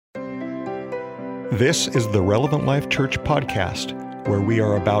This is the Relevant Life Church podcast, where we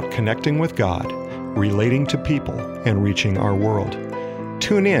are about connecting with God, relating to people, and reaching our world.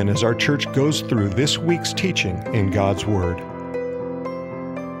 Tune in as our church goes through this week's teaching in God's Word.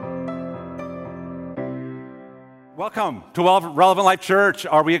 Welcome to Relevant Life Church.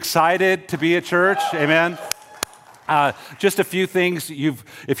 Are we excited to be a church? Amen. Just a few things.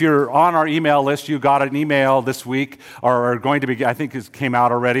 If you're on our email list, you got an email this week, or are going to be, I think it came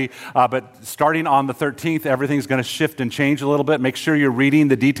out already, but starting on the 13th, everything's going to shift and change a little bit. Make sure you're reading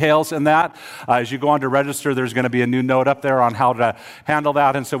the details in that. As you go on to register, there's going to be a new note up there on how to handle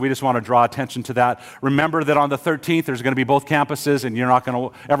that, and so we just want to draw attention to that. Remember that on the 13th, there's going to be both campuses, and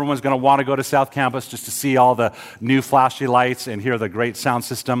everyone's going to want to go to South Campus just to see all the new flashy lights and hear the great sound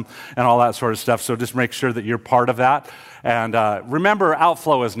system and all that sort of stuff, so just make sure that you're part of that. And remember,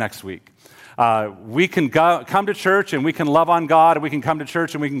 Outflow is next week. We can come to church and we can love on God, and we can come to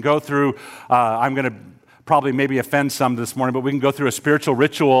church and we can go through, I'm going to probably maybe offend some this morning, but we can go through a spiritual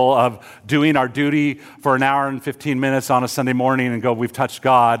ritual of doing our duty for an hour and 15 minutes on a Sunday morning and go, we've touched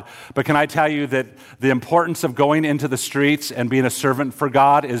God. But can I tell you that the importance of going into the streets and being a servant for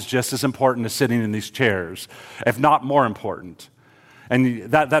God is just as important as sitting in these chairs, if not more important.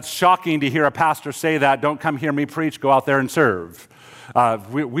 And that's shocking to hear a pastor say that. Don't come hear me preach, go out there and serve.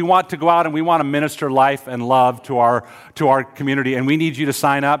 We want to go out and we want to minister life and love to our community, and we need you to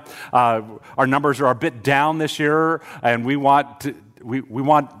sign up. Our numbers are a bit down this year, and we want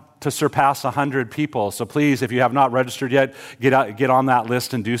to surpass 100 people. So please, if you have not registered yet, get on that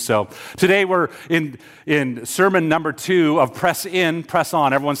list and do so. Today we're in sermon number 2 of Press In, Press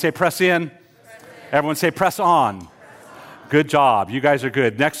On. Everyone say press in. Press in. Everyone say press on. Good job. You guys are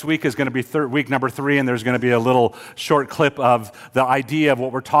good. Next week is going to be week number 3, and there's going to be a little short clip of the idea of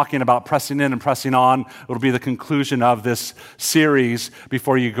what we're talking about, pressing in and pressing on. It'll be the conclusion of this series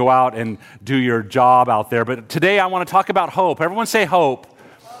before you go out and do your job out there. But today I want to talk about hope. Everyone say hope.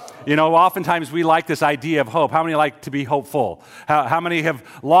 You know, oftentimes we like this idea of hope. How many like to be hopeful? How many have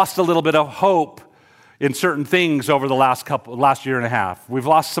lost a little bit of hope in certain things over the last year and a half? We've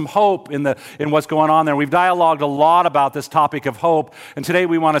lost some hope in what's going on there. We've dialogued a lot about this topic of hope, and today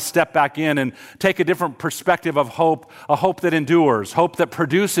we want to step back in and take a different perspective of hope, a hope that endures, hope that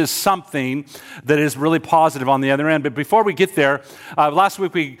produces something that is really positive on the other end. But before we get there, last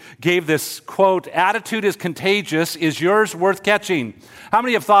week we gave this quote, "Attitude is contagious, is yours worth catching?" How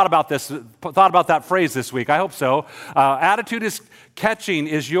many have thought about that phrase this week? I hope so. Attitude is catching,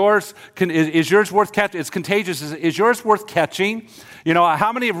 is yours worth catching? It's contagious. Is yours worth catching? You know,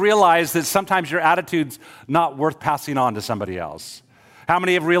 how many have realized that sometimes your attitude's not worth passing on to somebody else? How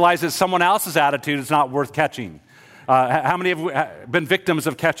many have realized that someone else's attitude is not worth catching? How many have been victims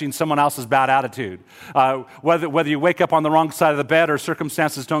of catching someone else's bad attitude? Whether you wake up on the wrong side of the bed or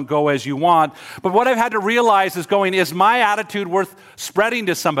circumstances don't go as you want. But what I've had to realize is my attitude worth spreading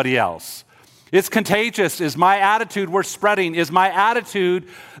to somebody else? It's contagious. Is my attitude worth spreading? Is my attitude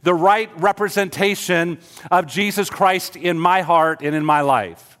the right representation of Jesus Christ in my heart and in my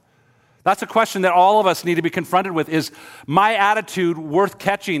life? That's a question that all of us need to be confronted with. Is my attitude worth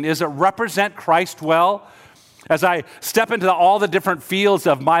catching? Does it represent Christ well? As I step into all the different fields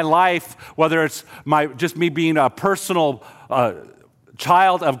of my life, whether it's just me being a personal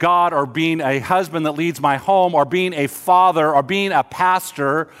child of God, or being a husband that leads my home, or being a father, or being a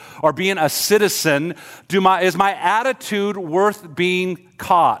pastor, or being a citizen, is my attitude worth being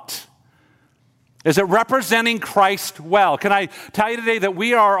caught? Is it representing Christ well? Can I tell you today that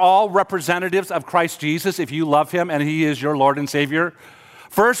we are all representatives of Christ Jesus if you love him and he is your Lord and Savior?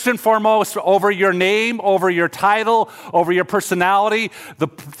 First and foremost, over your name, over your title, over your personality, the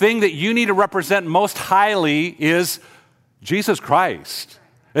thing that you need to represent most highly is Jesus Christ.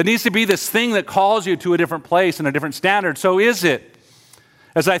 It needs to be this thing that calls you to a different place and a different standard. So is it?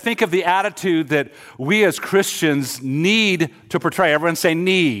 As I think of the attitude that we as Christians need to portray, everyone say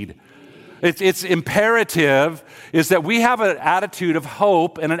need. It's imperative is that we have an attitude of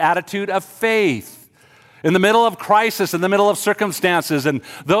hope and an attitude of faith. In the middle of crisis, in the middle of circumstances, and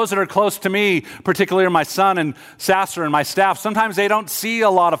those that are close to me, particularly my son and Sasser and my staff, sometimes they don't see a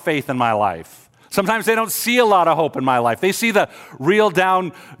lot of faith in my life. Sometimes they don't see a lot of hope in my life. They see the real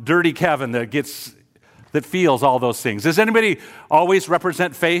down, dirty Kevin that feels all those things. Does anybody always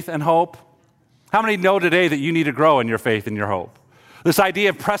represent faith and hope? How many know today that you need to grow in your faith and your hope? This idea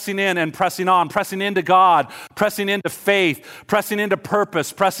of pressing in and pressing on, pressing into God, pressing into faith, pressing into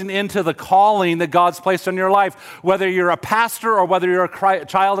purpose, pressing into the calling that God's placed on your life, whether you're a pastor or whether you're a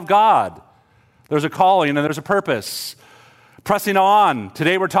child of God. There's a calling and there's a purpose. Pressing on.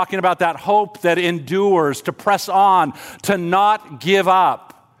 Today we're talking about that hope that endures, to press on, to not give up.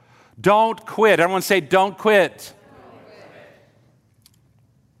 Don't quit. Everyone say, don't quit.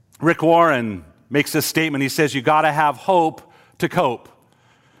 Rick Warren makes this statement. He says, you got to have hope to cope.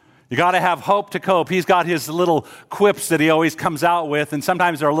 You got to have hope to cope. He's got his little quips that he always comes out with, and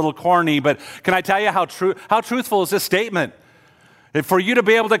sometimes they're a little corny, but can I tell you how truthful is this statement? For you to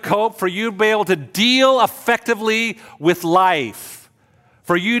be able to cope, for you to be able to deal effectively with life,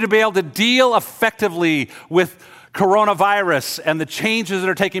 for you to be able to deal effectively with coronavirus and the changes that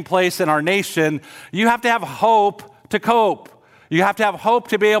are taking place in our nation, you have to have hope to cope. You have to have hope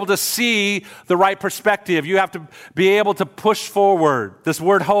to be able to see the right perspective. You have to be able to push forward. This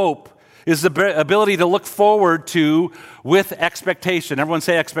word hope is the ability to look forward to with expectation. Everyone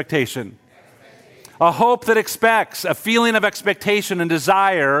say expectation. A hope that expects, a feeling of expectation and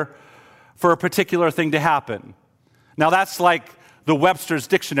desire for a particular thing to happen. Now that's like the Webster's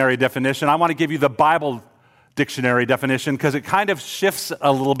dictionary definition. I want to give you the Bible dictionary definition because it kind of shifts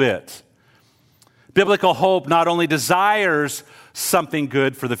a little bit. Biblical hope not only desires something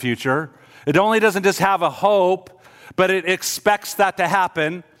good for the future, it only doesn't just have a hope, but it expects that to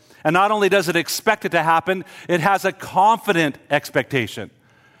happen. And not only does it expect it to happen, it has a confident expectation.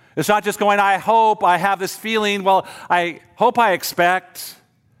 It's not just going, I hope, I have this feeling, well, I hope I expect.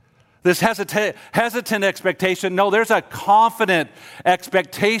 This hesitant expectation. No, there's a confident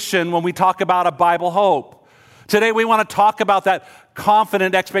expectation when we talk about a Bible hope. Today we want to talk about that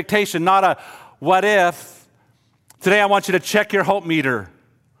confident expectation, not a what if. Today I want you to check your hope meter.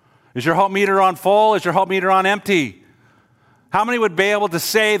 Is your hope meter on full? Is your hope meter on empty? How many would be able to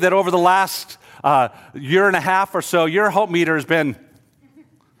say that over the last year and a half or so, your hope meter has been,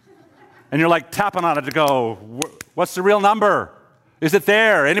 and you're like tapping on it to go, what's the real number? Is it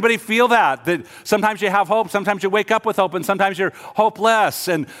there? Anybody feel that? That sometimes you have hope, sometimes you wake up with hope, and sometimes you're hopeless,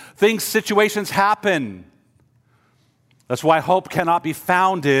 and situations happen. That's why hope cannot be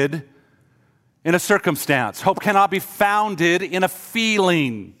founded in a circumstance. Hope cannot be founded in a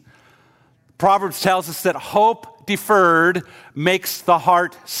feeling. Proverbs tells us that hope deferred makes the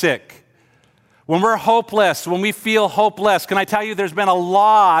heart sick. When we're hopeless, when we feel hopeless, can I tell you there's been a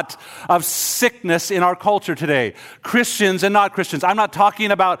lot of sickness in our culture today. Christians and not Christians. I'm not talking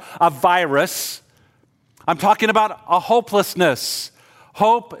about a virus. I'm talking about a hopelessness.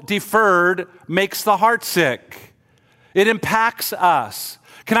 Hope deferred makes the heart sick. It impacts us.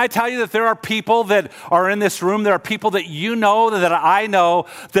 Can I tell you that there are people that are in this room, there are people that you know, that I know,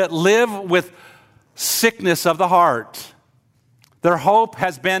 that live with sickness of the heart. Their hope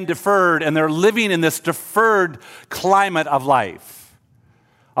has been deferred, and they're living in this deferred climate of life.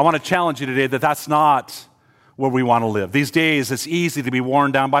 I want to challenge you today that that's not where we want to live. These days, it's easy to be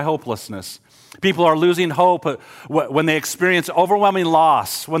worn down by hopelessness. People are losing hope when they experience overwhelming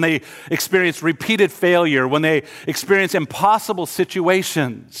loss, when they experience repeated failure, when they experience impossible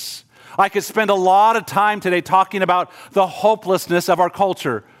situations. I could spend a lot of time today talking about the hopelessness of our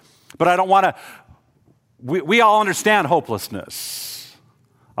culture, but I don't want to. We all understand hopelessness.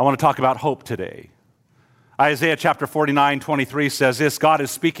 I want to talk about hope today. Isaiah chapter 49:23 says this. God is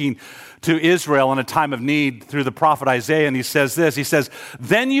speaking to Israel in a time of need through the prophet Isaiah, and he says this. He says,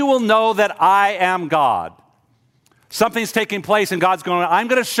 then you will know that I am God. Something's taking place, and God's going, I'm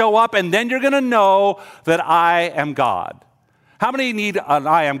going to show up, and then you're going to know that I am God. How many need an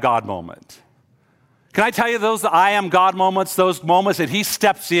I am God moment? Can I tell you those I am God moments, those moments that he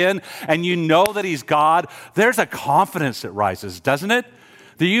steps in and you know that he's God, there's a confidence that rises, doesn't it?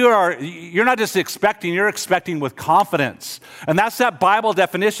 That you're not just expecting, you're expecting with confidence. And that's that Bible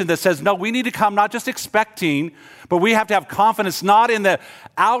definition that says, no, we need to come not just expecting, but we have to have confidence not in the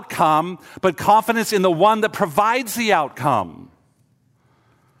outcome, but confidence in the one that provides the outcome.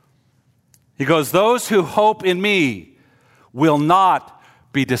 He goes, those who hope in me will not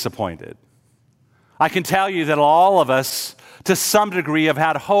be disappointed. I can tell you that all of us, to some degree, have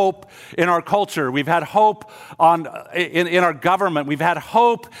had hope in our culture. We've had hope in our government. We've had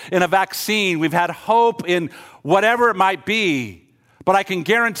hope in a vaccine. We've had hope in whatever it might be. But I can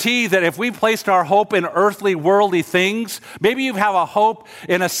guarantee that if we placed our hope in earthly, worldly things, maybe you have a hope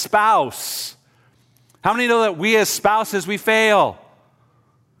in a spouse. How many know that we as spouses, we fail?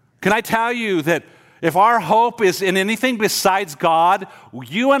 Can I tell you that if our hope is in anything besides God,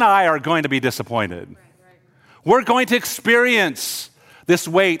 you and I are going to be disappointed. Right. We're going to experience this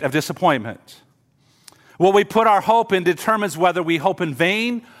weight of disappointment. What we put our hope in determines whether we hope in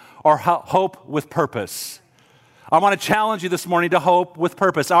vain or hope with purpose. I want to challenge you this morning to hope with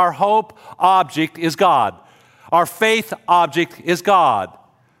purpose. Our hope object is God. Our faith object is God.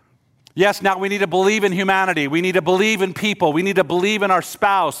 Yes, now we need to believe in humanity. We need to believe in people. We need to believe in our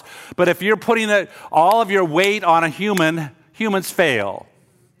spouse. But if you're putting all of your weight on a human, humans fail.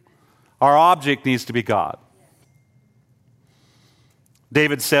 Our object needs to be God.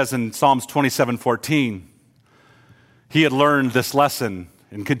 David says in Psalms 27:14, he had learned this lesson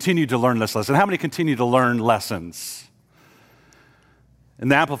and continued to learn this lesson. How many continue to learn lessons? In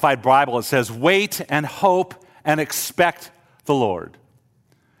the Amplified Bible, it says, wait and hope and expect the Lord.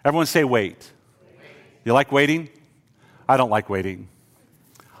 Everyone say wait. You like waiting? I don't like waiting.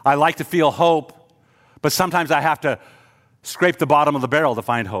 I like to feel hope, but sometimes I have to scrape the bottom of the barrel to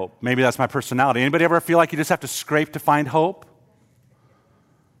find hope. Maybe that's my personality. Anybody ever feel like you just have to scrape to find hope?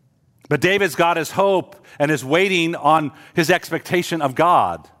 But David's got his hope and is waiting on his expectation of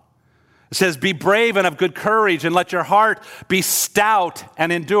God. It says, be brave and of good courage, and let your heart be stout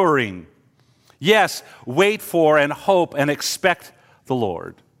and enduring. Yes, wait for and hope and expect the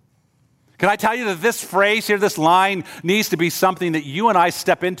Lord. Can I tell you that this phrase here, this line, needs to be something that you and I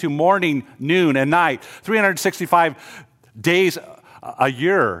step into morning, noon, and night, 365 days a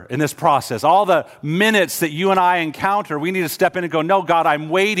year in this process. All the minutes that you and I encounter, we need to step in and go, no, God, I'm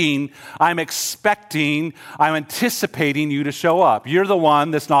waiting, I'm expecting, I'm anticipating you to show up. You're the one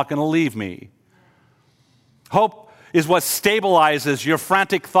that's not going to leave me. Hope is what stabilizes your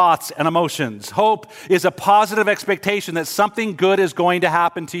frantic thoughts and emotions. Hope is a positive expectation that something good is going to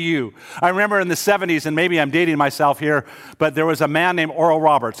happen to you. I remember in the 70s, and maybe I'm dating myself here, but there was a man named Oral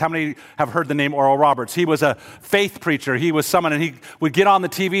Roberts. How many have heard the name Oral Roberts? He was a faith preacher. He was someone, and he would get on the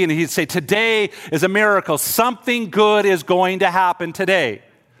TV and he'd say, today is a miracle. Something good is going to happen today.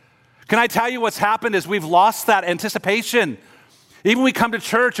 Can I tell you what's happened is we've lost that anticipation. Even we come to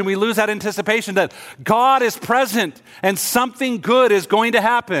church and we lose that anticipation that God is present and something good is going to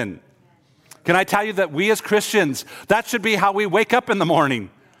happen. Can I tell you that we as Christians, that should be how we wake up in the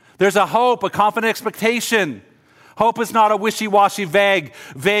morning. There's a hope, a confident expectation. Hope is not a wishy-washy, vague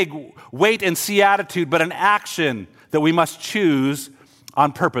wait and see attitude, but an action that we must choose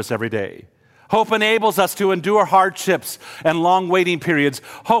on purpose every day. Hope enables us to endure hardships and long waiting periods.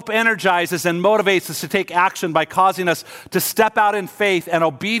 Hope energizes and motivates us to take action by causing us to step out in faith and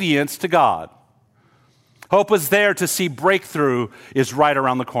obedience to God. Hope is there to see breakthrough is right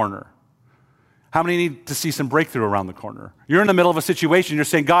around the corner. How many need to see some breakthrough around the corner? You're in the middle of a situation. You're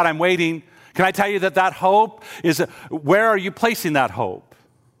saying, God, I'm waiting. Can I tell you that hope is, where are you placing that hope?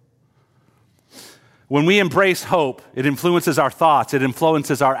 When we embrace hope, it influences our thoughts, it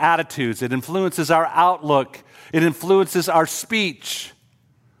influences our attitudes, it influences our outlook, it influences our speech.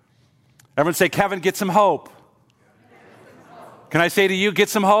 Everyone say, Kevin, get some hope. Can I say to you, get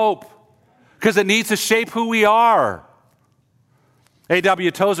some hope? Because it needs to shape who we are.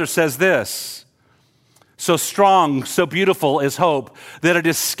 A.W. Tozer says this, so strong, so beautiful is hope that it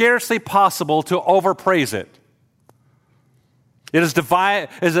is scarcely possible to overpraise it. It is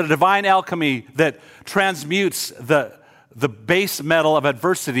a divine alchemy that transmutes the base metal of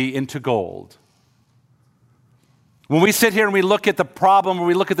adversity into gold. When we sit here and we look at the problem, or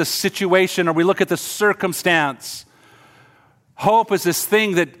we look at the situation, or we look at the circumstance, hope is this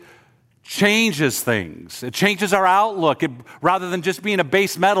thing that changes things. It changes our outlook. Rather than just being a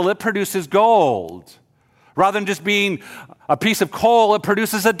base metal, it produces gold. Rather than just being a piece of coal, it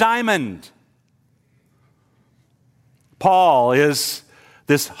produces a diamond. Paul is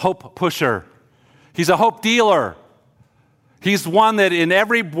this hope pusher. He's a hope dealer. He's one that in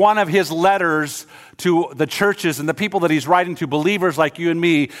every one of his letters to the churches and the people that he's writing to, believers like you and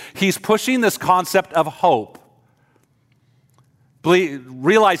me, he's pushing this concept of hope,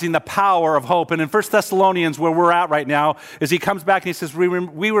 realizing the power of hope. And in 1 Thessalonians, where we're at right now, is he comes back and he says,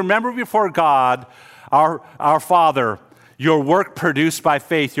 we remember before God, our Father, your work produced by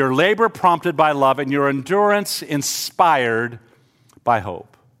faith, your labor prompted by love, and your endurance inspired by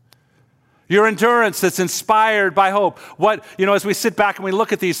hope. Your endurance that's inspired by hope. As we sit back and we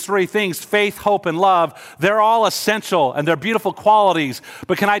look at these three things, faith, hope, and love, they're all essential and they're beautiful qualities.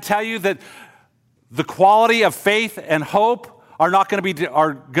 But can I tell you that the quality of faith and hope are going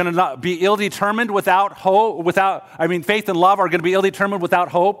to be ill-determined without hope? Faith and love are going to be ill-determined without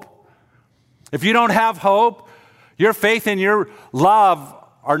hope. If you don't have hope, your faith and your love,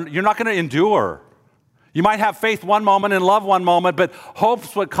 you're not going to endure. You might have faith one moment and love one moment, but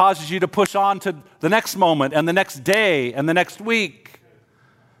hope's what causes you to push on to the next moment and the next day and the next week.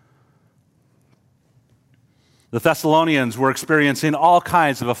 The Thessalonians were experiencing all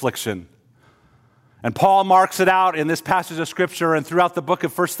kinds of affliction. And Paul marks it out in this passage of Scripture and throughout the book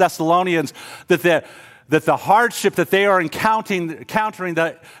of 1 Thessalonians that the hardship that they are encountering,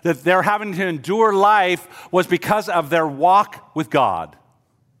 that they're having to endure life was because of their walk with God.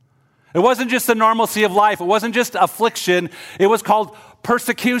 It wasn't just the normalcy of life. It wasn't just affliction. It was called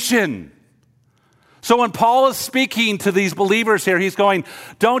persecution. So when Paul is speaking to these believers here, he's going,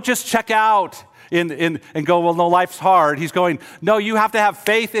 don't just check out and go, well, no, life's hard. He's going, no, you have to have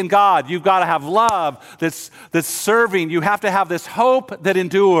faith in God. You've got to have love that's serving. You have to have this hope that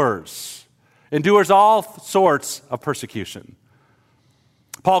endures all sorts of persecution.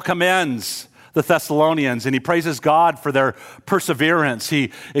 Paul commends the Thessalonians, and he praises God for their perseverance.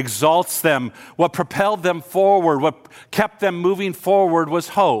 He exalts them. What propelled them forward, what kept them moving forward was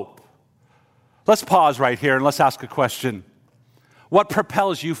hope. Let's pause right here and let's ask a question. What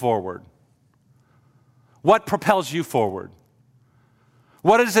propels you forward? What propels you forward?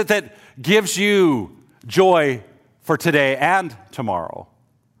 What is it that gives you joy for today and tomorrow?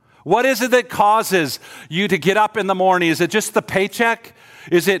 What is it that causes you to get up in the morning? Is it just the paycheck?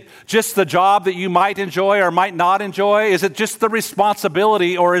 Is it just the job that you might enjoy or might not enjoy? Is it just the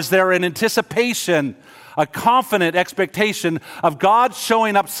responsibility, or is there an anticipation, a confident expectation of God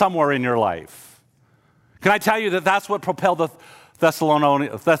showing up somewhere in your life? Can I tell you that that's what propelled the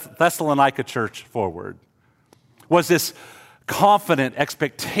Thessalonica church forward? Was this confident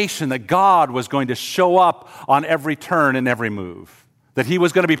expectation that God was going to show up on every turn and every move, that he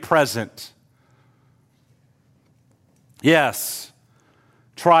was going to be present. Yes,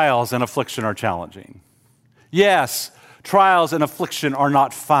 trials and affliction are challenging. Yes, trials and affliction are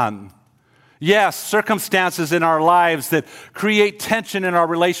not fun. Yes, circumstances in our lives that create tension in our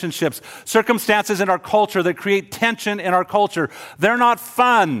relationships, circumstances in our culture that create tension in our culture, they're not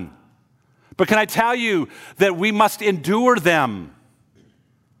fun. But can I tell you that we must endure them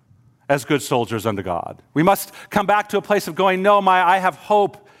as good soldiers unto God? We must come back to a place of going, no, I have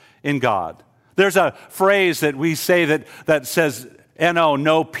hope in God. There's a phrase that we say that says, N-O,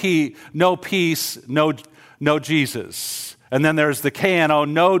 no peace, no Jesus. And then there's the K-N-O,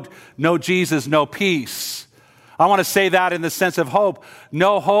 no Jesus, no peace. I want to say that in the sense of hope.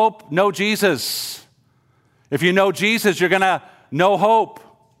 No hope, no Jesus. If you know Jesus, you're going to know hope.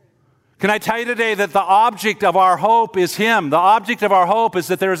 Can I tell you today that the object of our hope is him? The object of our hope is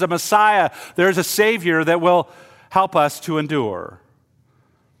that there is a Messiah, there is a Savior that will help us to endure.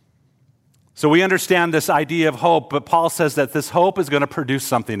 So we understand this idea of hope, but Paul says that this hope is going to produce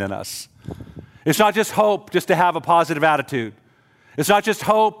something in us. It's not just hope just to have a positive attitude. It's not just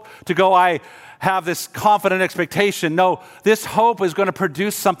hope to go, I have this confident expectation. No, this hope is going to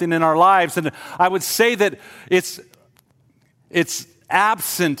produce something in our lives. And I would say that it's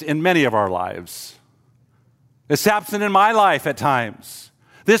absent in many of our lives. It's absent in my life at times.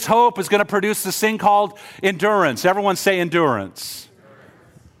 This hope is going to produce this thing called endurance. Everyone say endurance.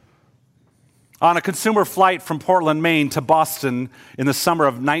 On a consumer flight from Portland, Maine to Boston in the summer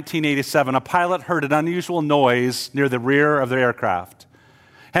of 1987, a pilot heard an unusual noise near the rear of the aircraft.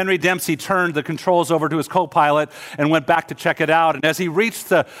 Henry Dempsey turned the controls over to his co-pilot and went back to check it out. And as he reached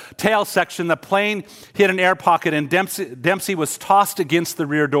the tail section, the plane hit an air pocket and Dempsey was tossed against the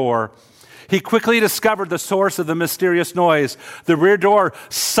rear door. He quickly discovered the source of the mysterious noise. The rear door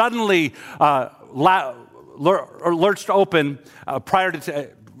suddenly lurched open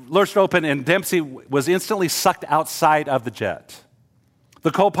lurched open, and Dempsey was instantly sucked outside of the jet. The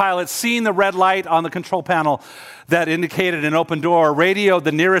co-pilot, seeing the red light on the control panel that indicated an open door, radioed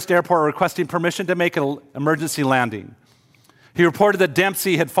the nearest airport requesting permission to make an emergency landing. He reported that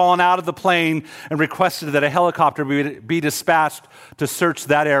Dempsey had fallen out of the plane and requested that a helicopter be dispatched to search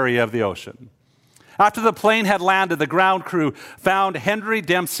that area of the ocean. After the plane had landed, the ground crew found Henry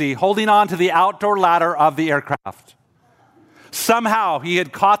Dempsey holding on to the outdoor ladder of the aircraft. Somehow, he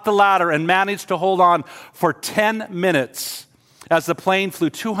had caught the ladder and managed to hold on for 10 minutes as the plane flew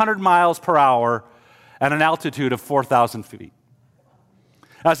 200 miles per hour at an altitude of 4,000 feet.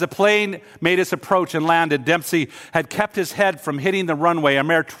 As the plane made its approach and landed, Dempsey had kept his head from hitting the runway a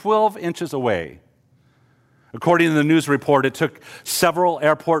mere 12 inches away. According to the news report, it took several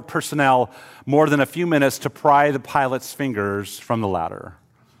airport personnel more than a few minutes to pry the pilot's fingers from the ladder.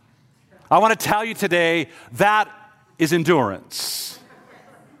 I want to tell you today that is endurance.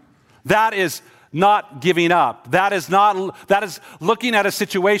 That is not giving up. That is looking at a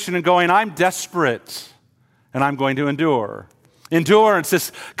situation and going, I'm desperate and I'm going to endure. Endurance,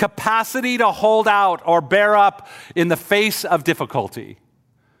 this capacity to hold out or bear up in the face of difficulty.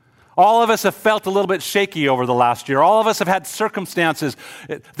 All of us have felt a little bit shaky over the last year. All of us have had circumstances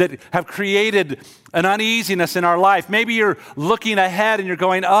that have created an uneasiness in our life. Maybe you're looking ahead and you're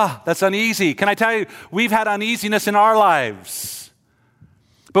going, that's uneasy. Can I tell you, we've had uneasiness in our lives.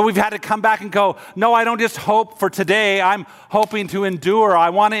 But we've had to come back and go, no, I don't just hope for today. I'm hoping to endure. I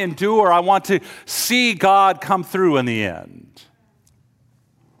want to endure. I want to see God come through in the end.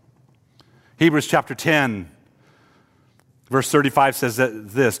 Hebrews chapter 10. Verse 35 says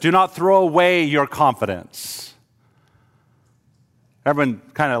this, do not throw away your confidence. Everyone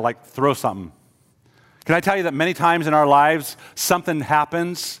kind of like throw something. Can I tell you that many times in our lives, something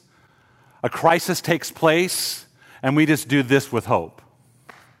happens, a crisis takes place, and we just do this with hope.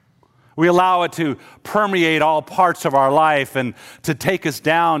 We allow it to permeate all parts of our life and to take us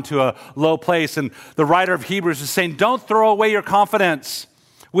down to a low place. And the writer of Hebrews is saying, don't throw away your confidence,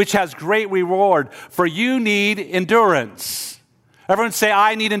 which has great reward, for you need endurance. Everyone say,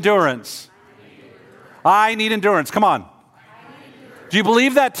 I need endurance. I need endurance. Come on. Do you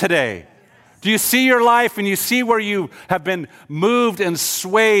believe that today? Do you see your life and you see where you have been moved and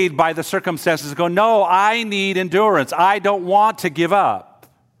swayed by the circumstances and go, no, I need endurance. I don't want to give up.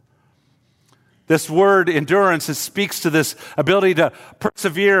 This word endurance speaks to this ability to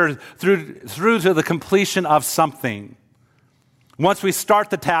persevere through to the completion of something. Once we start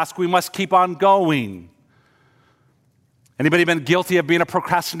the task, we must keep on going. Anybody been guilty of being a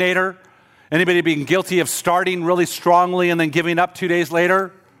procrastinator? Anybody being guilty of starting really strongly and then giving up 2 days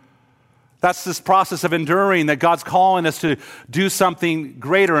later? That's this process of enduring that God's calling us to do something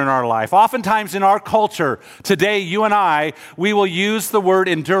greater in our life. Oftentimes in our culture, today, you and I, we will use the word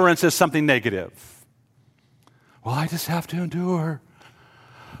endurance as something negative. Well, I just have to endure.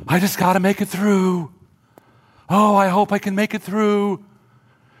 I just got to make it through. Oh, I hope I can make it through.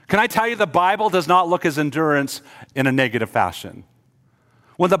 Can I tell you, the Bible does not look at endurance in a negative fashion.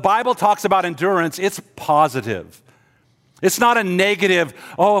 When the Bible talks about endurance, it's positive. It's not a negative,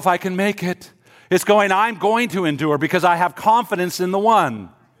 oh, if I can make it. It's going, I'm going to endure because I have confidence in the one.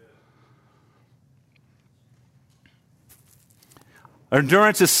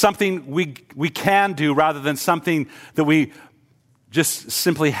 Endurance is something we can do rather than something that we just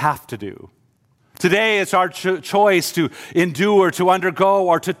simply have to do. Today, it's our choice to endure, to undergo,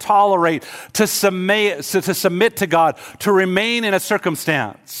 or to tolerate, to submit to God, to remain in a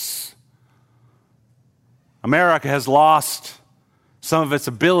circumstance. America has lost some of its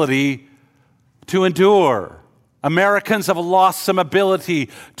ability to endure. Americans have lost some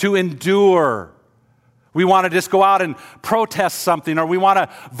ability to endure. We want to just go out and protest something, or we want to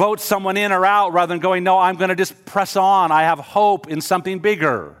vote someone in or out rather than going, no, I'm going to just press on. I have hope in something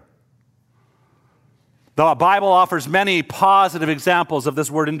bigger. The Bible offers many positive examples of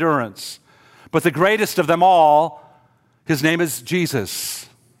this word endurance, but the greatest of them all, his name is Jesus.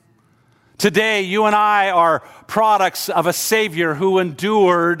 Today, you and I are products of a Savior who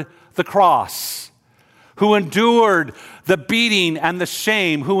endured the cross, who endured the beating and the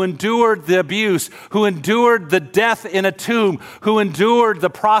shame, who endured the abuse, who endured the death in a tomb, who endured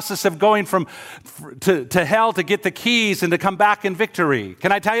the process of going to hell to get the keys and to come back in victory.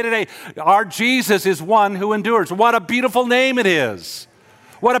 Can I tell you today, our Jesus is one who endures. What a beautiful name it is.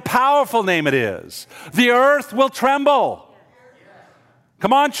 What a powerful name it is. The earth will tremble.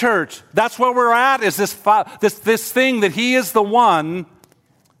 Come on, church. That's where we're at, is this thing that he is the one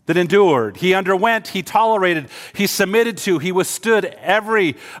that endured. He underwent, he tolerated, he submitted to, he withstood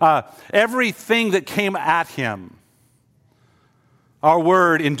everything that came at him. Our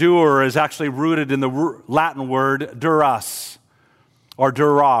word endure is actually rooted in the Latin word duras or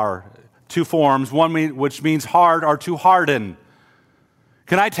durar. Two forms, one which means hard or to harden.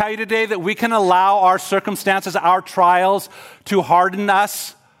 Can I tell you today that we can allow our circumstances, our trials, to harden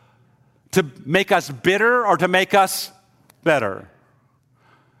us, to make us bitter or to make us better?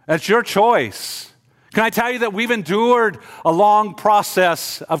 That's your choice. Can I tell you that we've endured a long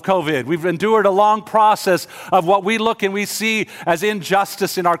process of COVID? We've endured a long process of what we look and we see as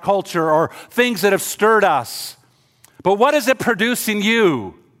injustice in our culture or things that have stirred us. But what is it producing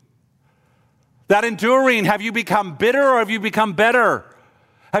you? That enduring, have you become bitter or have you become better?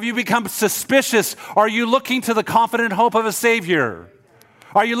 Have you become suspicious? Are you looking to the confident hope of a Savior?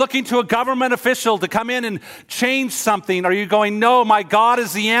 Are you looking to a government official to come in and change something? Are you going, no, my God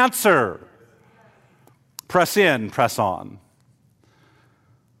is the answer? Press in, press on.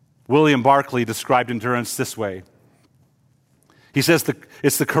 William Barclay described endurance this way. He says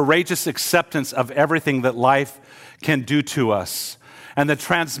it's the courageous acceptance of everything that life can do to us and the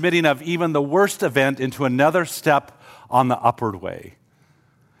transmitting of even the worst event into another step on the upward way.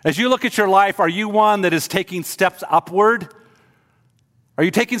 As you look at your life, are you one that is taking steps upward? Are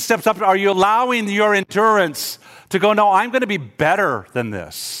you taking steps up? Are you allowing your endurance to go, no, I'm going to be better than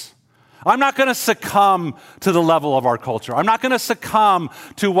this. I'm not going to succumb to the level of our culture. I'm not going to succumb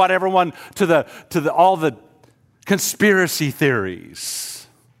to what everyone, all the conspiracy theories.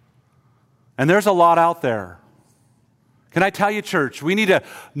 And there's a lot out there. Can I tell you, church, we need to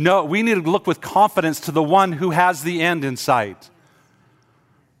look with confidence to the one who has the end in sight.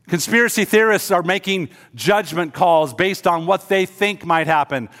 Conspiracy theorists are making judgment calls based on what they think might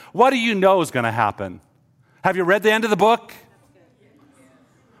happen. What do you know is going to happen? Have you read the end of the book?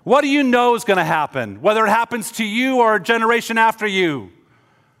 What do you know is going to happen? Whether it happens to you or a generation after you,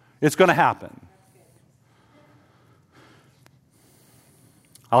 it's going to happen.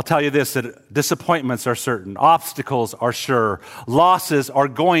 I'll tell you this, that disappointments are certain, obstacles are sure, losses are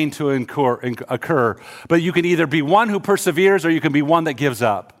going to occur, but you can either be one who perseveres or you can be one that gives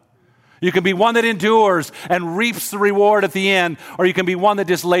up. You can be one that endures and reaps the reward at the end, or you can be one that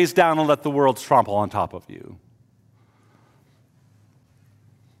just lays down and let the world trample on top of you.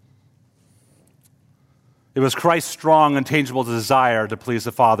 It was Christ's strong and tangible desire to please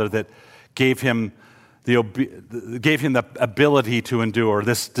the Father that gave him the ability to endure.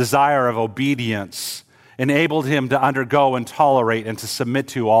 This desire of obedience enabled him to undergo and tolerate and to submit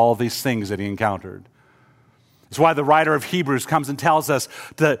to all these things that he encountered. It's why the writer of Hebrews comes and tells us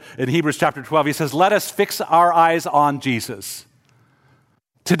that in Hebrews chapter 12, he says, let us fix our eyes on Jesus.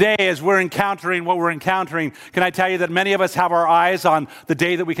 Today, as we're encountering what we're encountering, can I tell you that many of us have our eyes on the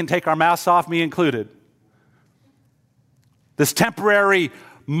day that we can take our masks off, me included. This temporary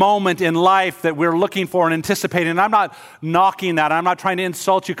moment in life that we're looking for and anticipating. And I'm not knocking that. I'm not trying to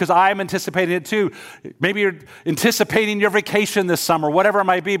insult you because I'm anticipating it too. Maybe you're anticipating your vacation this summer, whatever it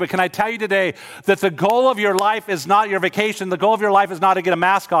might be. But can I tell you today that the goal of your life is not your vacation. The goal of your life is not to get a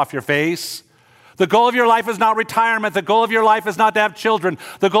mask off your face. The goal of your life is not retirement. The goal of your life is not to have children.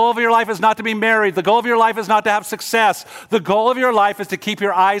 The goal of your life is not to be married. The goal of your life is not to have success. The goal of your life is to keep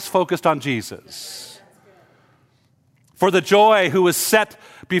your eyes focused on Jesus. For the joy who was set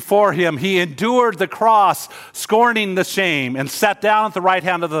before him, he endured the cross, scorning the shame, and sat down at the right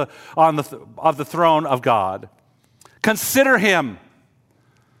hand of the throne of God. Consider him.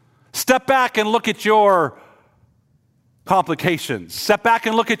 Step back and look at your complications. Step back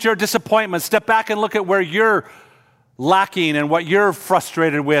and look at your disappointments. Step back and look at where you're lacking and what you're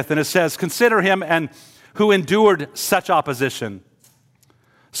frustrated with. And it says, consider him and who endured such opposition,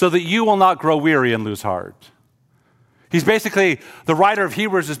 so that you will not grow weary and lose heart. He's basically, the writer of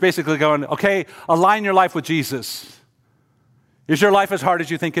Hebrews is basically going, okay, align your life with Jesus. Is your life as hard as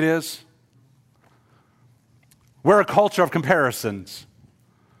you think it is? We're a culture of comparisons.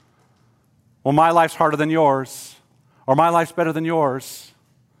 Well, my life's harder than yours, or my life's better than yours.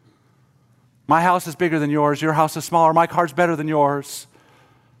 My house is bigger than yours, your house is smaller, my car's better than yours.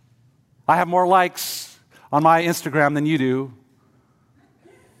 I have more likes on my Instagram than you do.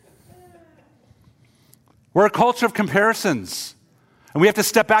 We're a culture of comparisons. And we have to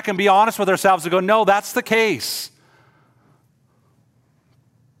step back and be honest with ourselves and go, no, that's the case.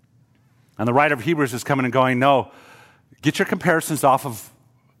 And the writer of Hebrews is coming and going, no, get your comparisons off of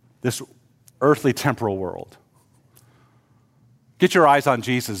this earthly temporal world. Get your eyes on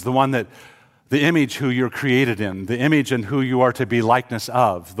Jesus, the one that, the image who you're created in, the image and who you are to be likeness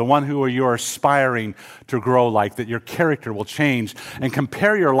of, the one who you are aspiring to grow like, that your character will change, and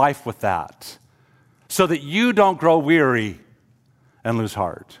compare your life with that, so that you don't grow weary and lose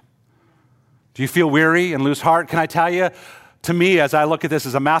heart. Do you feel weary and lose heart? Can I tell you, to me, as I look at this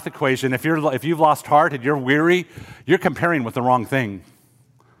as a math equation, if you've lost heart and you're weary, you're comparing with the wrong thing.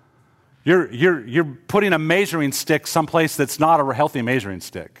 You're putting a measuring stick someplace that's not a healthy measuring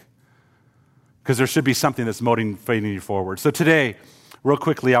stick, because there should be something that's motivating you forward. So today, real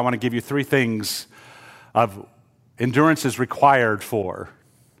quickly, I want to give you 3 things of endurance is required for.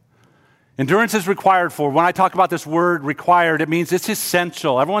 Endurance is required for. When I talk about this word required, it means it's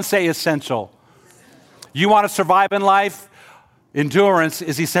essential. Everyone say essential. You want to survive in life? Endurance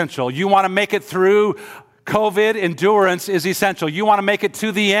is essential. You want to make it through COVID? Endurance is essential. You want to make it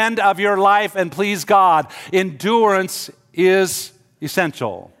to the end of your life and please God? Endurance is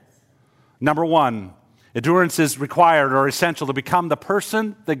essential. Number 1, endurance is required or essential to become the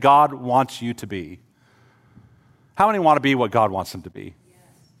person that God wants you to be. How many want to be what God wants them to be?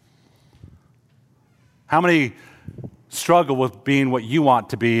 How many struggle with being what you want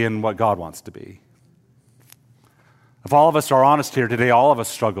to be and what God wants to be? If all of us are honest here today, all of us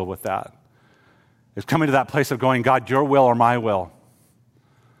struggle with that. It's coming to that place of going, God, your will or my will?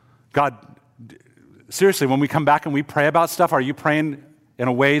 God, seriously, when we come back and we pray about stuff, are you praying in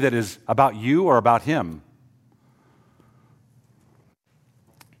a way that is about you or about him?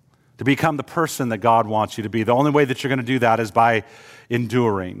 To become the person that God wants you to be. The only way that you're going to do that is by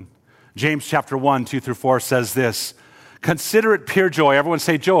enduring. James chapter 1, 2 through 4 says this, consider it pure joy. Everyone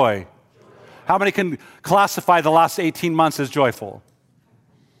say joy. How many can classify the last 18 months as joyful?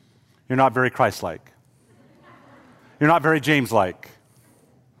 You're not very Christ-like. You're not very James-like.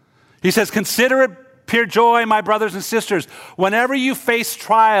 He says, consider it pure joy, my brothers and sisters, whenever you face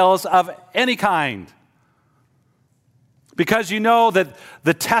trials of any kind, because you know that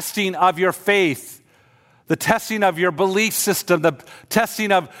the testing of your faith, the testing of your belief system, the testing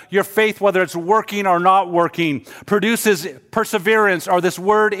of your faith, whether it's working or not working, produces perseverance, or this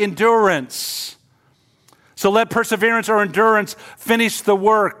word endurance. So let perseverance or endurance finish the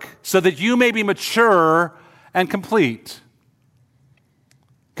work so that you may be mature and complete.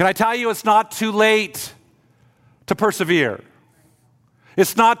 Can I tell you, it's not too late to persevere.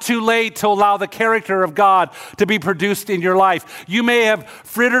 It's not too late to allow the character of God to be produced in your life. You may have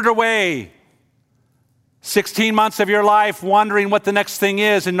frittered away 16 months of your life wondering what the next thing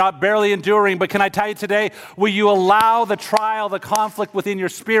is and not barely enduring. But can I tell you today, will you allow the trial, the conflict within your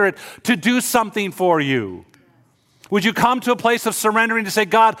spirit to do something for you? Would you come to a place of surrendering to say,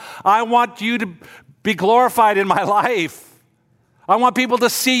 God, I want you to be glorified in my life. I want people to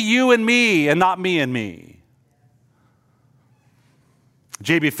see you in me and not me in me.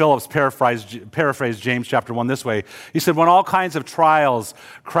 J.B. Phillips paraphrased James chapter 1 this way. He said, when all kinds of trials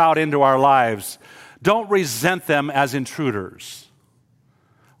crowd into our lives, don't resent them as intruders.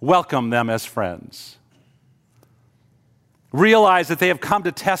 Welcome them as friends. Realize that they have come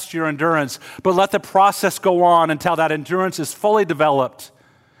to test your endurance, but let the process go on until that endurance is fully developed,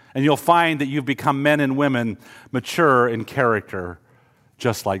 and you'll find that you've become men and women mature in character,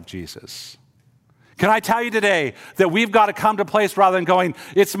 just like Jesus. Can I tell you today that we've got to come to a place rather than going,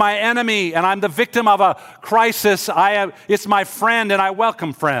 it's my enemy and I'm the victim of a crisis. It's my friend and I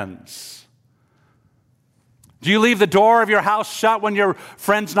welcome friends. Do you leave the door of your house shut when your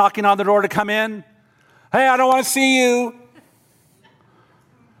friend's knocking on the door to come in? Hey, I don't want to see you.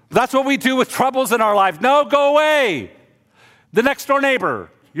 That's what we do with troubles in our life. No, go away. The next door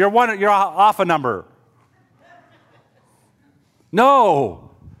neighbor, you're off a number. No.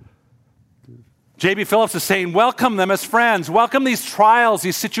 J.B. Phillips is saying, welcome them as friends. Welcome these trials,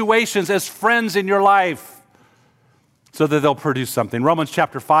 these situations as friends in your life so that they'll produce something. Romans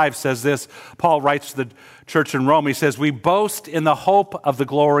chapter 5 says this. Paul writes to the church in Rome. He says, we boast in the hope of the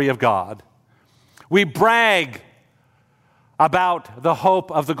glory of God. We brag about the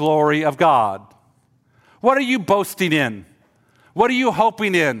hope of the glory of God. What are you boasting in? What are you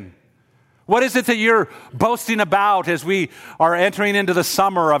hoping in? What is it that you're boasting about as we are entering into the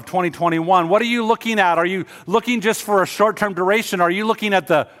summer of 2021? What are you looking at? Are you looking just for a short-term duration? Are you looking at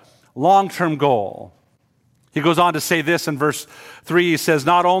the long-term goal? He goes on to say this in verse 3. He says,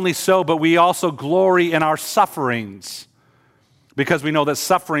 not only so, but we also glory in our sufferings, because we know that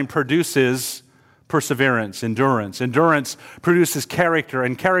suffering produces perseverance, endurance. Endurance produces character,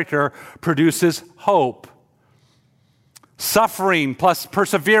 and character produces hope. Suffering plus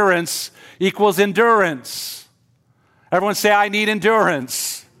perseverance equals endurance. Everyone say, I need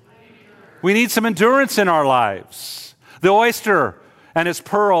endurance. We need some endurance in our lives. The oyster and its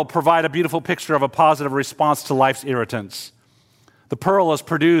pearl provide a beautiful picture of a positive response to life's irritants. The pearl is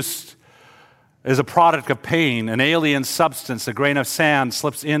produced as a product of pain. An alien substance, a grain of sand,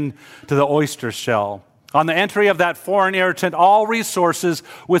 slips into the oyster shell. On the entry of that foreign irritant, all resources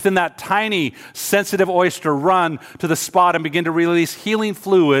within that tiny, sensitive oyster run to the spot and begin to release healing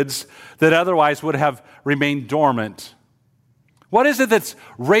fluids that otherwise would have remained dormant. What is it that's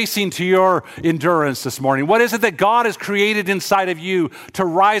racing to your endurance this morning? What is it that God has created inside of you to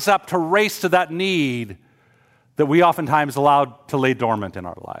rise up, to race to that need that we oftentimes allow to lay dormant in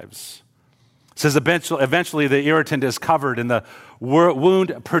our lives? It says eventually the irritant is covered and the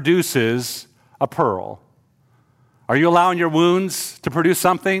wound produces a pearl. Are you allowing your wounds to produce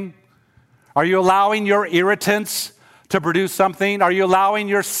something? Are you allowing your irritants to produce something? Are you allowing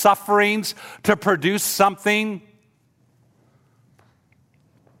your sufferings to produce something?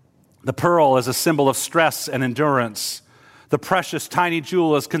 The pearl is a symbol of stress and endurance. The precious tiny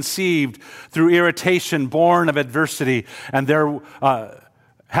jewel is conceived through irritation born of adversity, and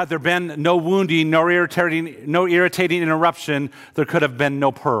had there been no wounding, no irritating interruption, there could have been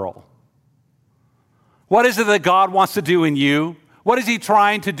no pearl. What is it that God wants to do in you? What is he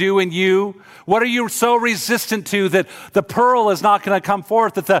trying to do in you? What are you so resistant to that the pearl is not going to come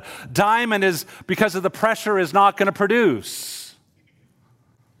forth, that the diamond is, because of the pressure, is not going to produce?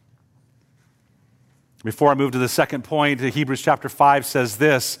 Before I move to the second point, Hebrews chapter 5 says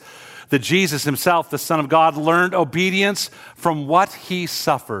this, that Jesus himself, the Son of God, learned obedience from what he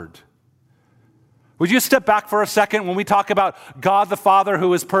suffered. Would you step back for a second when we talk about God the Father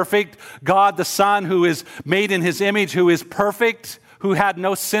who is perfect, God the Son who is made in his image, who is perfect, who had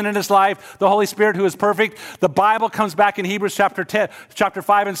no sin in his life, the Holy Spirit who is perfect? The Bible comes back in Hebrews chapter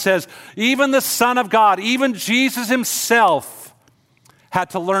 5 and says, even the Son of God, even Jesus himself, had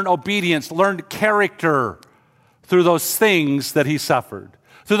to learn obedience, learn character through those things that he suffered,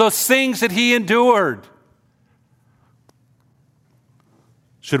 through those things that he endured.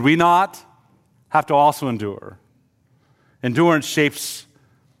 Should we not have to also endure? Endurance shapes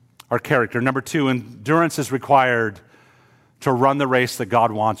our character. Number 2, endurance is required to run the race that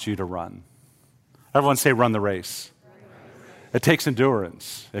God wants you to run. Everyone say, run the race. It takes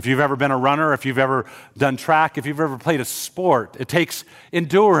endurance. If you've ever been a runner, if you've ever done track, if you've ever played a sport, it takes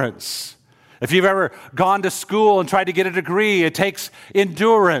endurance. If you've ever gone to school and tried to get a degree, it takes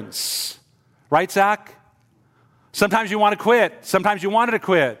endurance. Right, Zach? Sometimes you want to quit. Sometimes you wanted to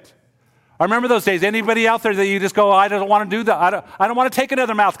quit. I remember those days. Anybody out there that you just go, I don't want to do that. I don't want to take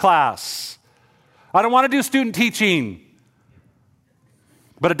another math class. I don't want to do student teaching.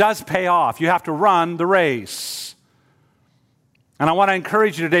 But it does pay off. You have to run the race. And I want to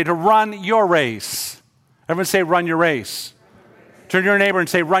encourage you today to run your race. Everyone say, run your race. Turn to your neighbor and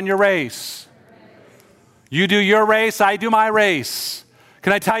say, run your race. You do your race, I do my race.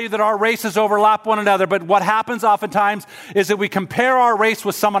 Can I tell you that our races overlap one another? But what happens oftentimes is that we compare our race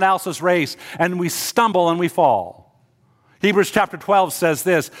with someone else's race, and we stumble and we fall. Hebrews chapter 12 says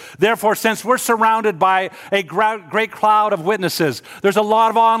this, therefore, since we're surrounded by a great cloud of witnesses, there's a lot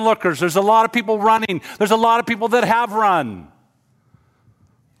of onlookers, there's a lot of people running, there's a lot of people that have run.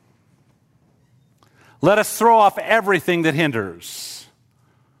 Let us throw off everything that hinders.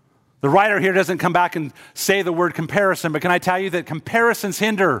 The writer here doesn't come back and say the word comparison, but can I tell you that comparisons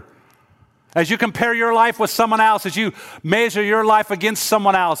hinder? As you compare your life with someone else, as you measure your life against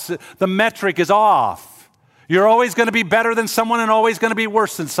someone else, the metric is off. You're always going to be better than someone and always going to be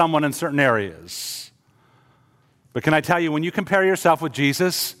worse than someone in certain areas. But can I tell you, when you compare yourself with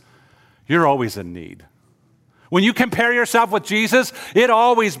Jesus, you're always in need. When you compare yourself with Jesus, it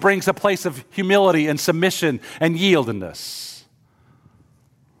always brings a place of humility and submission and yieldedness.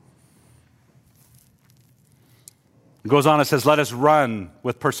 It goes on, it says, let us run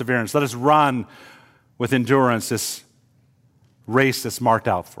with perseverance. Let us run with endurance this race that's marked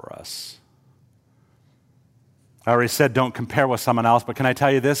out for us. I already said don't compare with someone else, but can I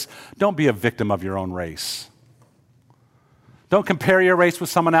tell you this? Don't be a victim of your own race. Don't compare your race with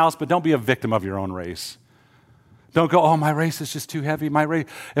someone else, but don't be a victim of your own race. Don't go, oh, my race is just too heavy. My race,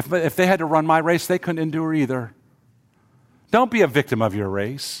 if they had to run my race, they couldn't endure either. Don't be a victim of your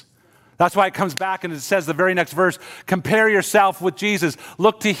race. That's why it comes back and it says the very next verse, compare yourself with Jesus.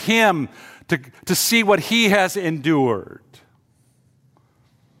 Look to him to see what he has endured.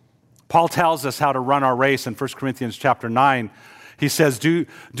 Paul tells us how to run our race in 1 Corinthians chapter 9. He says, do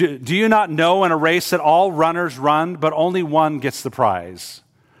you not know in a race that all runners run, but only one gets the prize?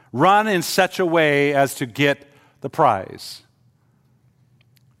 Run in such a way as to get the prize.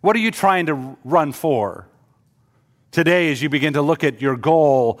 What are you trying to run for? Today, as you begin to look at your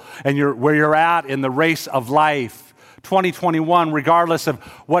goal and where you're at in the race of life, 2021, regardless of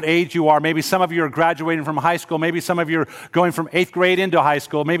what age you are, maybe some of you are graduating from high school, maybe some of you are going from 8th grade into high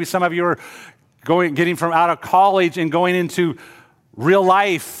school, maybe some of you are getting from out of college and going into real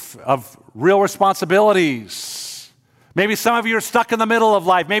life of real responsibilities. Maybe some of you are stuck in the middle of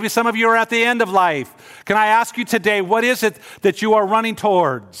life. Maybe some of you are at the end of life. Can I ask you today, what is it that you are running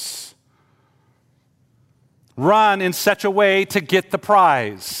towards? Run in such a way to get the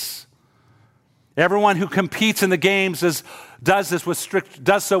prize. Everyone who competes in the games does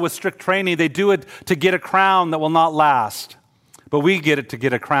so with strict training. They do it to get a crown that will not last. But we get it to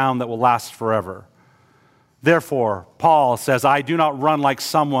get a crown that will last forever. Therefore, Paul says, I do not run like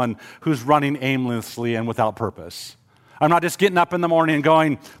someone who's running aimlessly and without purpose. I'm not just getting up in the morning and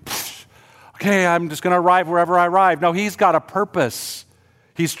going, okay, I'm just going to arrive wherever I arrive. No, he's got a purpose.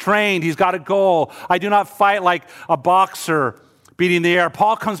 He's trained. He's got a goal. I do not fight like a boxer beating the air.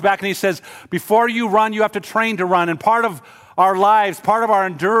 Paul comes back and he says, before you run, you have to train to run. And part of our lives, part of our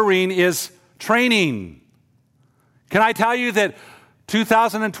enduring is training. Can I tell you that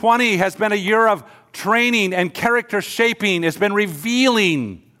 2020 has been a year of training and character shaping. It's been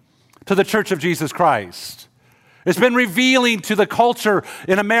revealing to the Church of Jesus Christ. It's been revealing to the culture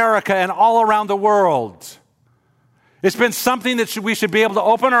in America and all around the world. It's been something that we should be able to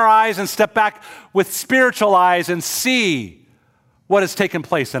open our eyes and step back with spiritual eyes and see what has taken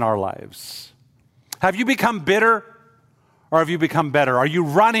place in our lives. Have you become bitter or have you become better? Are you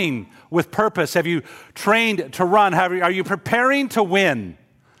running with purpose? Have you trained to run? Are you preparing to win?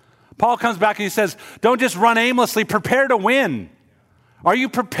 Paul comes back and he says, don't just run aimlessly, prepare to win. Are you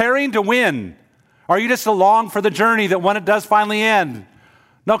preparing to win? Are you just along for the journey that when it does finally end?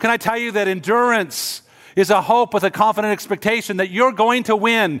 No, can I tell you that endurance is a hope with a confident expectation that you're going to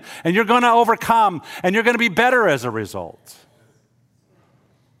win and you're going to overcome and you're going to be better as a result.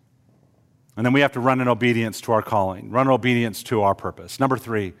 And then we have to run in obedience to our calling, run in obedience to our purpose. Number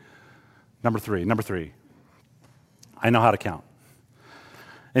three. I know how to count.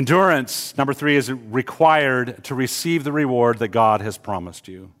 Endurance, number 3, is required to receive the reward that God has promised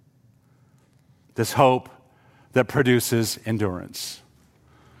you. This hope that produces endurance.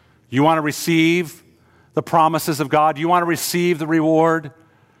 You want to receive the promises of God? You want to receive the reward?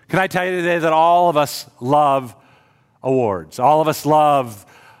 Can I tell you today that all of us love awards? All of us love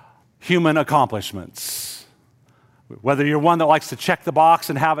human accomplishments. Whether you're one that likes to check the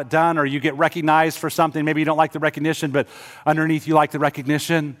box and have it done, or you get recognized for something, maybe you don't like the recognition, but underneath you like the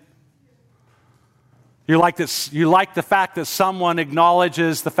recognition. You like this. You like the fact that someone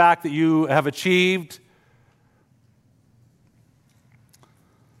acknowledges the fact that you have achieved.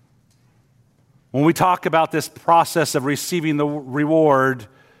 When we talk about this process of receiving the reward,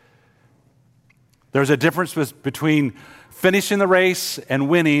 there's a difference between finishing the race and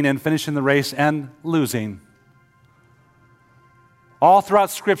winning, and finishing the race and losing. All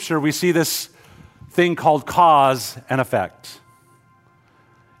throughout Scripture, we see this thing called cause and effect.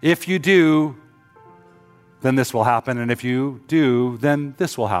 If you do, then this will happen, and if you do, then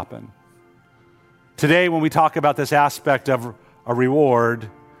this will happen. Today, when we talk about this aspect of a reward,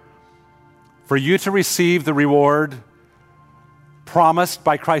 for you to receive the reward promised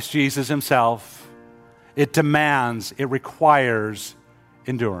by Christ Jesus himself, it demands, it requires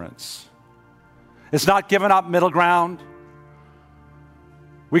endurance. It's not giving up middle ground.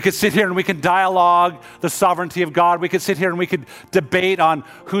 We could sit here and we could dialogue the sovereignty of God. We could sit here and we could debate on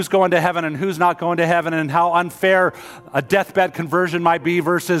who's going to heaven and who's not going to heaven, and how unfair a deathbed conversion might be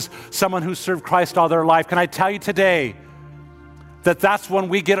versus someone who served Christ all their life. Can I tell you today that that's when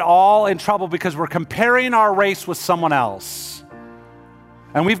we get all in trouble, because we're comparing our race with someone else.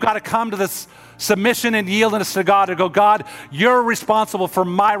 And we've got to come to this submission and yieldedness to God to go, God, you're responsible for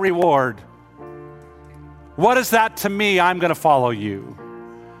my reward. What is that to me? I'm going to follow you.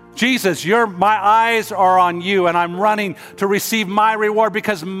 Jesus, my eyes are on you, and I'm running to receive my reward,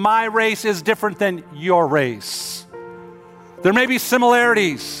 because my race is different than your race. There may be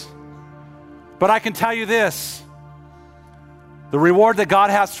similarities, but I can tell you this: the reward that God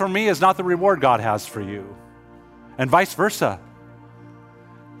has for me is not the reward God has for you, and vice versa.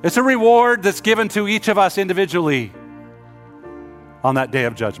 It's a reward that's given to each of us individually on that day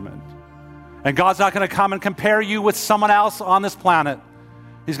of judgment. And God's not going to come and compare you with someone else on this planet.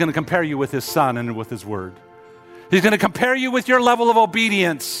 He's going to compare you with his Son and with his Word. He's going to compare you with your level of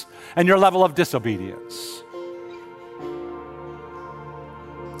obedience and your level of disobedience.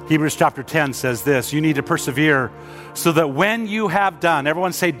 Hebrews chapter 10 says this: you need to persevere so that when you have done,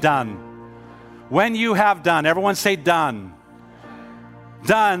 everyone say done. When you have done, everyone say done.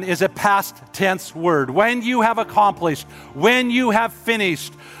 Done is a past tense word. When you have accomplished, when you have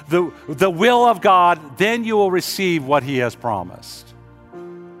finished the will of God, then you will receive what he has promised.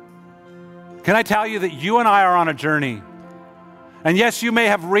 Can I tell you that you and I are on a journey? And yes, you may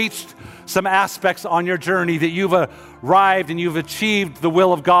have reached some aspects on your journey that you've arrived and you've achieved the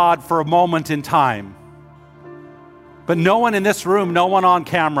will of God for a moment in time. But no one in this room, no one on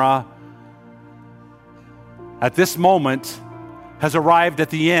camera at this moment has arrived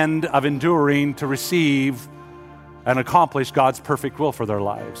at the end of enduring to receive and accomplish God's perfect will for their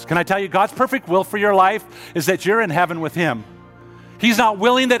lives. Can I tell you, God's perfect will for your life is that you're in heaven with him. He's not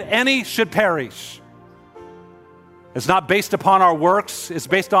willing that any should perish. It's not based upon our works, it's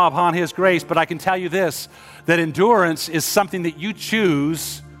based upon his grace. But I can tell you this, that endurance is something that you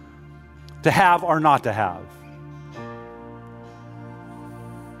choose to have or not to have.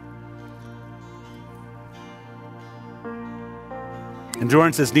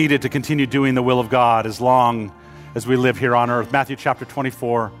 Endurance is needed to continue doing the will of God as long as we live here on earth. Matthew chapter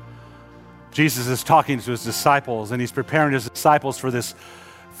 24. Jesus is talking to his disciples, and he's preparing his disciples for this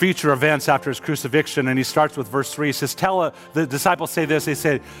future events after his crucifixion. And he starts with verse 3. He says, the disciples say this, they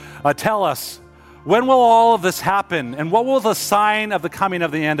say, tell us, when will all of this happen? And what will the sign of the coming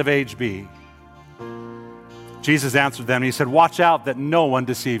of the end of age be? Jesus answered them, and he said, watch out that no one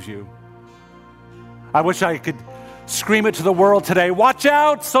deceives you. I wish I could scream it to the world today. Watch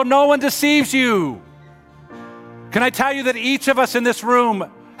out so no one deceives you. Can I tell you that each of us in this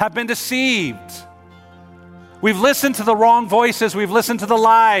room have been deceived? We've listened to the wrong voices. We've listened to the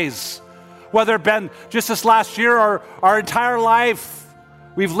lies. Whether it been just this last year or our entire life,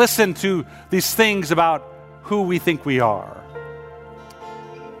 we've listened to these things about who we think we are.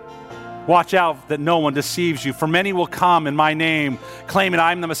 Watch out that no one deceives you, for many will come in my name, claiming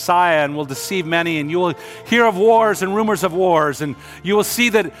I'm the Messiah, and will deceive many, and you will hear of wars and rumors of wars, and you will see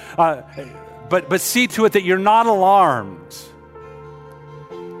that, but see to it that you're not alarmed.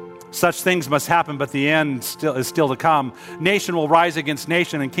 Such things must happen, but the end is still to come. Nation will rise against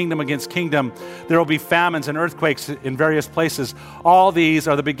nation and kingdom against kingdom. There will be famines and earthquakes in various places. All these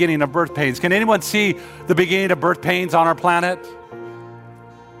are the beginning of birth pains. Can anyone see the beginning of birth pains on our planet?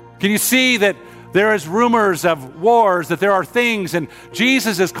 Can you see that there is rumors of wars, that there are things, and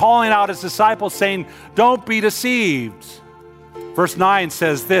Jesus is calling out his disciples saying, don't be deceived. Verse 9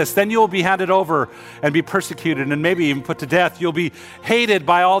 says this, then you will be handed over and be persecuted and maybe even put to death. You'll be hated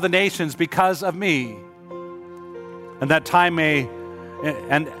by all the nations because of me. And at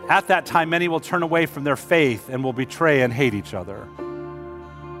that time many will turn away from their faith and will betray and hate each other.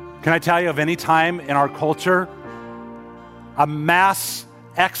 Can I tell you of any time in our culture, a mass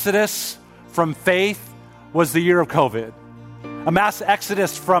exodus from faith was the year of COVID. A mass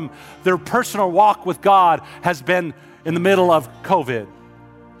exodus from their personal walk with God has been in the middle of COVID.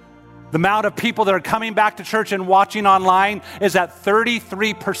 The amount of people that are coming back to church and watching online is at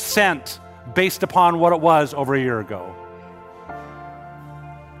 33% based upon what it was over a year ago.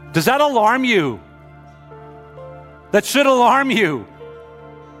 Does that alarm you? That should alarm you.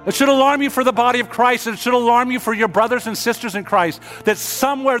 It should alarm you for the body of Christ. It should alarm you for your brothers and sisters in Christ, that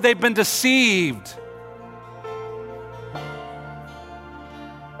somewhere they've been deceived.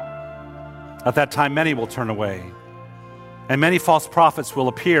 At that time, many will turn away. And many false prophets will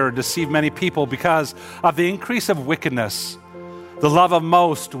appear and deceive many people because of the increase of wickedness. The love of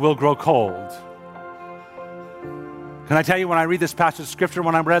most will grow cold. Can I tell you, when I read this passage of Scripture,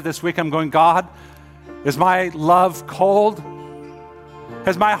 when I read this week, I'm going, God, is my love cold?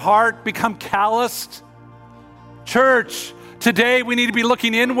 Has my heart become calloused? Church, today we need to be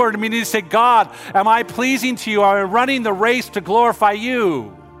looking inward and we need to say, God, am I pleasing to you? Am I running the race to glorify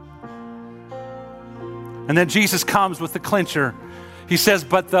you? And then Jesus comes with the clincher. He says,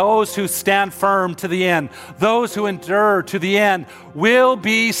 but those who stand firm to the end, those who endure to the end will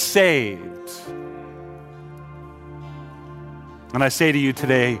be saved. And I say to you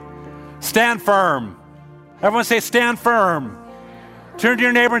today, stand firm. Everyone say, stand firm. Turn to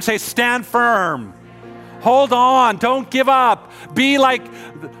your neighbor and say, stand firm. Hold on. Don't give up. Be like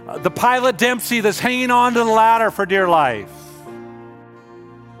the Pilot Dempsey that's hanging on to the ladder for dear life.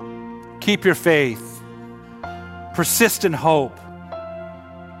 Keep your faith. Persist in hope.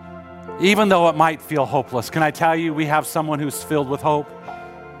 Even though it might feel hopeless. Can I tell you, we have someone who's filled with hope?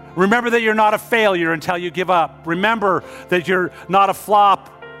 Remember that you're not a failure until you give up. Remember that you're not a flop.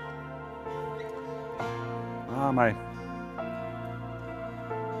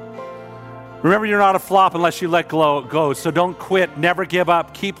 Remember you're not a flop unless you let go. So don't quit. Never give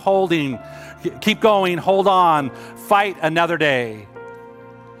up. Keep holding. Keep going. Hold on. Fight another day.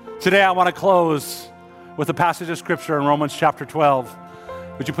 Today I want to close with a passage of Scripture in Romans chapter 12.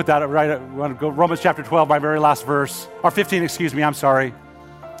 Would you put that right? I want to go Romans chapter 12, my very last verse. Or 15, excuse me, I'm sorry.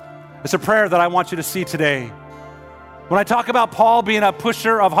 It's a prayer that I want you to see today. When I talk about Paul being a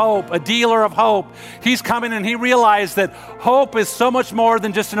pusher of hope, a dealer of hope, he's coming and he realized that hope is so much more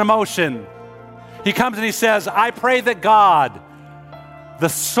than just an emotion. He comes and he says, I pray that God, the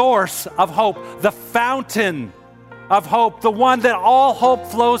source of hope, the fountain of hope, the one that all hope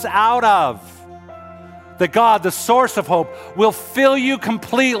flows out of, that God, the source of hope, will fill you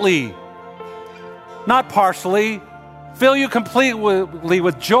completely, not partially, fill you completely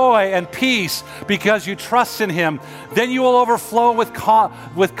with joy and peace because you trust in Him. Then you will overflow with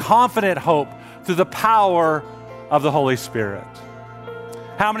confident hope through the power of the Holy Spirit.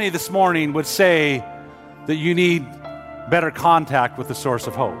 How many this morning would say that you need better contact with the source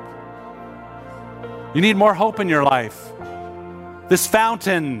of hope? You need more hope in your life. This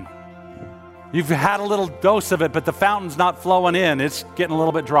fountain, you've had a little dose of it, but the fountain's not flowing in. It's getting a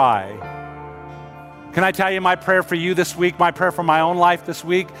little bit dry. Can I tell you my prayer for you this week, my prayer for my own life this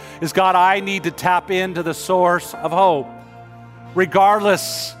week is, God, I need to tap into the source of hope.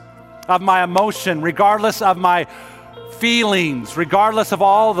 Regardless of my emotion, regardless of my feelings, regardless of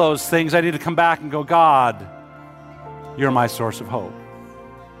all those things, I need to come back and go, God, you're my source of hope.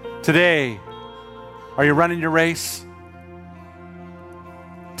 Today, are you running your race?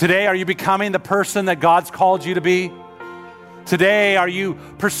 Today, are you becoming the person that God's called you to be? Today, are you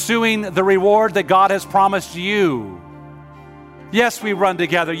pursuing the reward that God has promised you? Yes, we run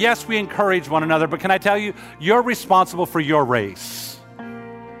together. Yes, we encourage one another. But can I tell you, you're responsible for your race.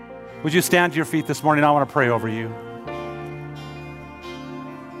 Would you stand to your feet this morning? I want to pray over you.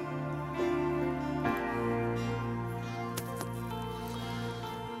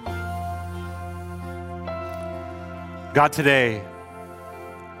 God, today,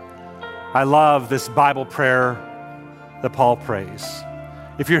 I love this Bible prayer that Paul prays.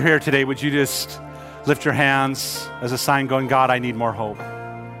 If you're here today, would you just lift your hands as a sign going, God, I need more hope.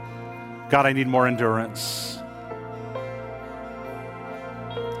 God, I need more endurance.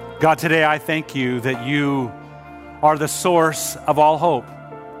 God, today I thank you that you are the source of all hope,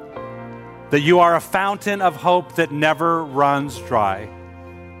 that you are a fountain of hope that never runs dry.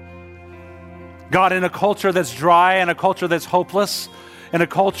 God, in a culture that's dry, and a culture that's hopeless, in a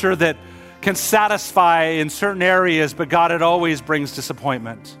culture that can satisfy in certain areas, but God, it always brings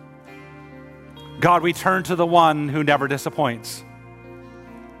disappointment. God, we turn to the one who never disappoints.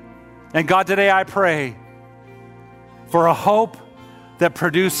 And God, today I pray for a hope that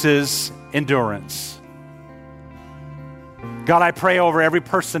produces endurance. God, I pray over every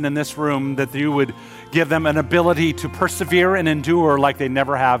person in this room that you would give them an ability to persevere and endure like they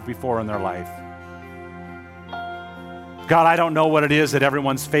never have before in their life. God, I don't know what it is that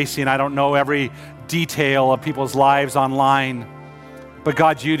everyone's facing. I don't know every detail of people's lives online. But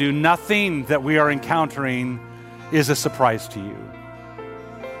God, you do. Nothing that we are encountering is a surprise to you.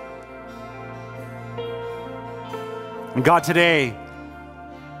 And God, today,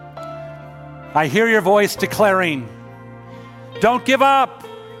 I hear your voice declaring, don't give up.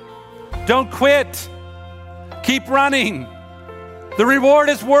 Don't quit. Keep running. The reward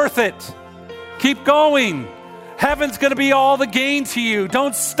is worth it. Keep going. Heaven's going to be all the gain to you.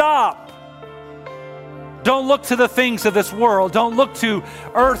 Don't stop. Don't look to the things of this world. Don't look to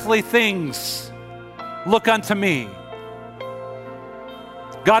earthly things. Look unto me.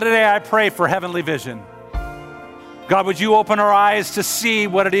 God, today I pray for heavenly vision. God, would you open our eyes to see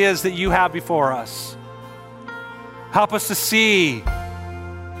what it is that you have before us? Help us to see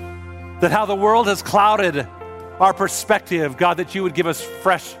that how the world has clouded our perspective, God, that you would give us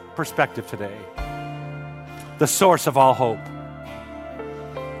fresh perspective today. The source of all hope.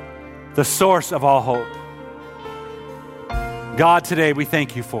 The source of all hope. God, today we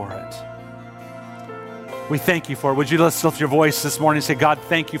thank you for it. We thank you for it. Would you just lift your voice this morning and say, God,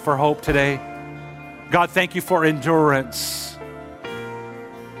 thank you for hope today. God, thank you for endurance.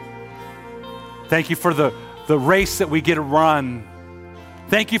 Thank you for the race that we get to run.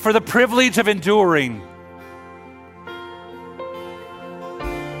 Thank you for the privilege of enduring.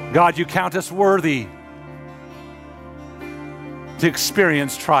 God, you count us worthy to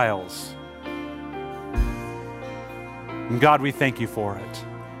experience trials. And God, we thank you for it.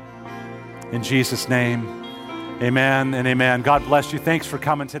 In Jesus' name, amen and amen. God bless you. Thanks for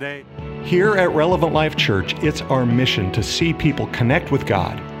coming today. Here at Relevant Life Church, it's our mission to see people connect with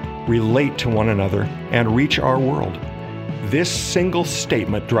God, relate to one another, and reach our world. This single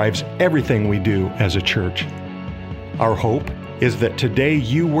statement drives everything we do as a church. Our hope is that today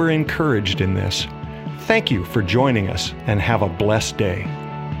you were encouraged in this. Thank you for joining us, and have a blessed day.